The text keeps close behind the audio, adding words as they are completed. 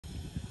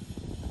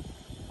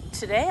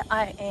Today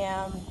I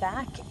am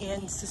back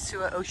in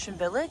Sosua Ocean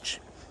Village.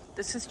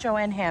 This is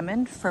Joanne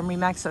Hammond from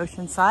Remax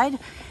Oceanside,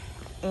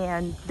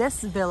 and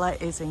this villa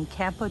is in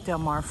Campo del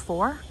Mar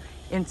 4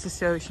 in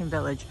Sosua Ocean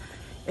Village.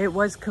 It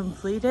was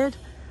completed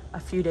a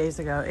few days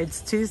ago.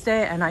 It's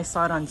Tuesday and I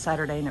saw it on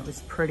Saturday and it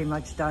was pretty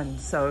much done.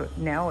 So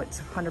now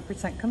it's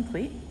 100%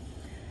 complete.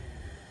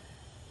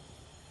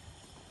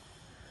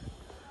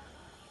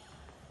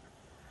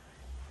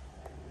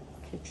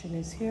 Kitchen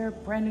is here,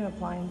 brand new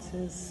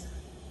appliances.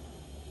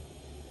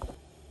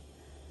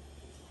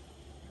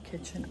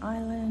 Kitchen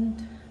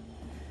island,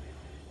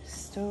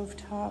 stove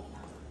top,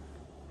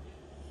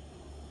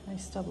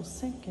 nice double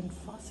sink and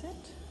faucet.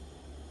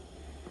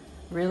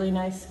 Really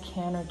nice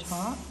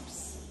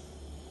countertops.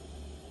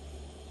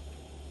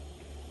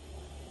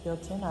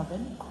 Built-in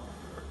oven.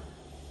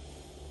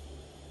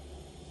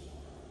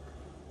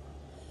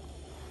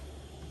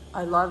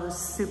 I love the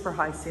super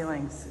high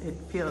ceilings.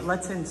 It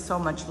lets in so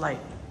much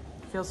light.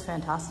 It feels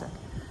fantastic.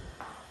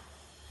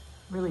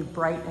 Really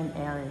bright and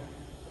airy.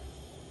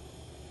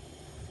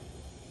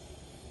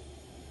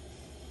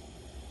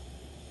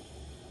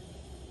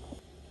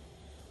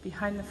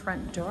 Behind the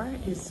front door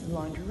is the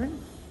laundry room.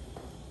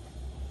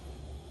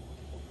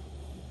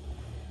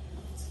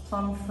 It's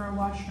plumbed for a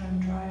washer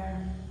and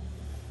dryer.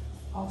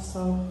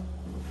 Also,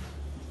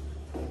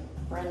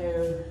 brand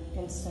new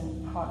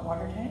instant hot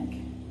water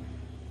tank.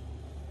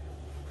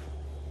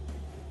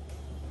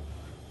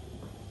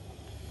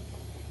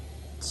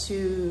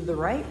 To the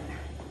right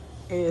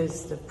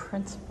is the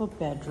principal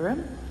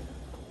bedroom.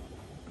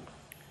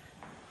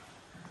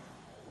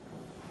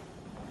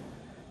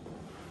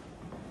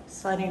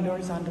 Sliding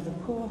doors onto the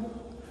pool.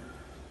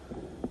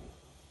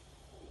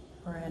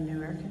 Brand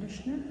new air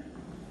conditioner.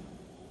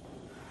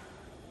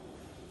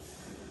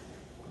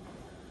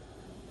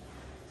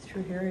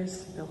 Through here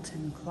is the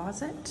built-in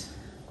closet.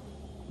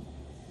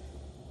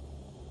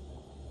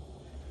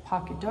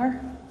 Pocket door.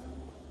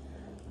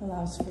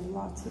 Allows for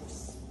lots of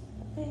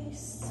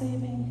space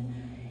saving.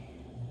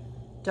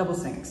 Double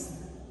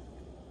sinks.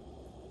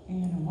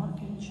 And a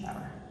walk-in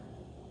shower.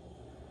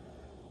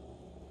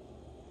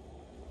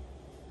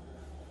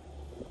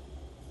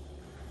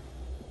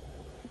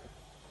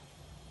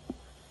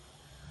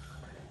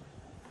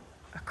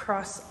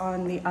 Across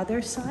on the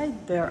other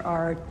side, there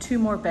are 2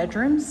 more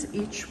bedrooms,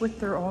 each with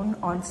their own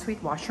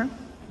ensuite washroom.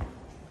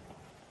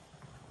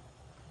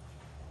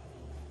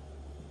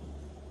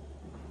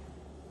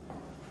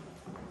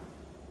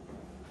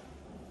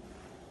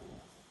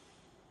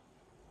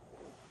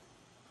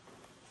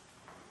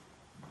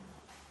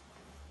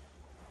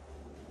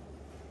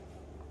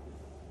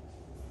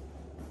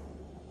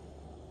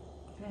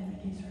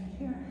 Vanities right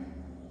here.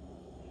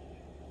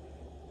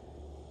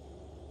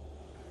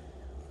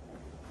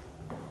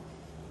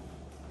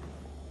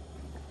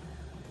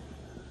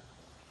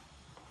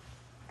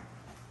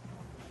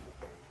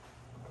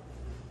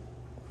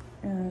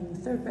 And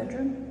the 3rd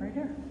bedroom, right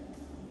here.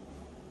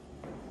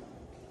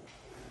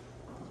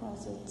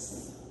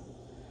 Closets,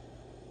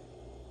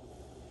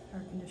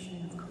 air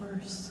conditioning, of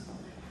course,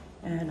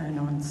 and an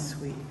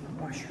ensuite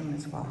washroom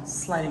as well.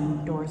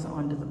 Sliding doors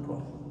onto the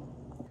pool.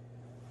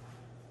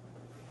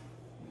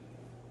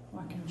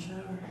 Walk-in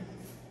shower.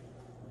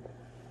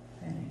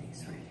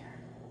 Vanities right here.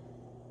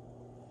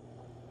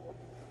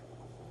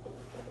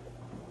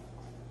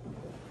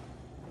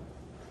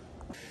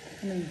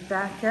 Coming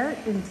back out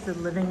into the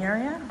living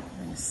area.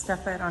 We're going to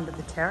step out onto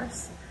the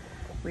terrace.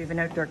 We have an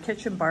outdoor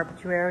kitchen,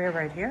 barbecue area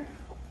right here.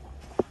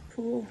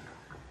 Pool.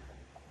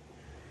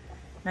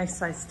 Nice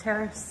sized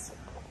terrace.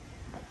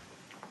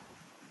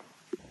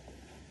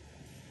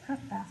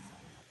 Half bath.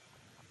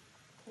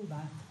 Full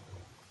bath.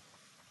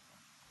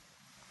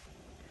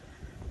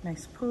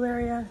 Nice pool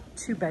area.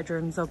 2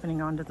 bedrooms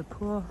opening onto the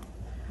pool.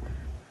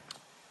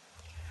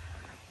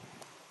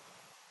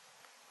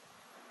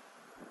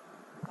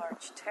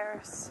 Large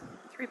terrace,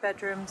 3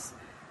 bedrooms,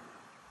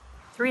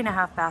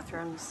 3.5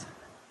 bathrooms,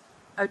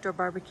 outdoor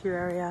barbecue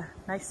area,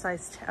 nice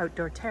sized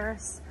outdoor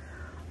terrace,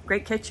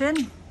 great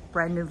kitchen,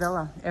 brand new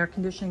villa, air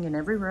conditioning in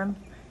every room,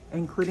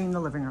 including the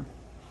living room.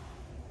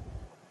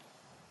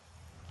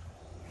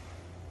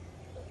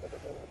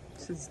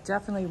 This is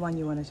definitely one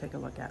you want to take a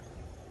look at.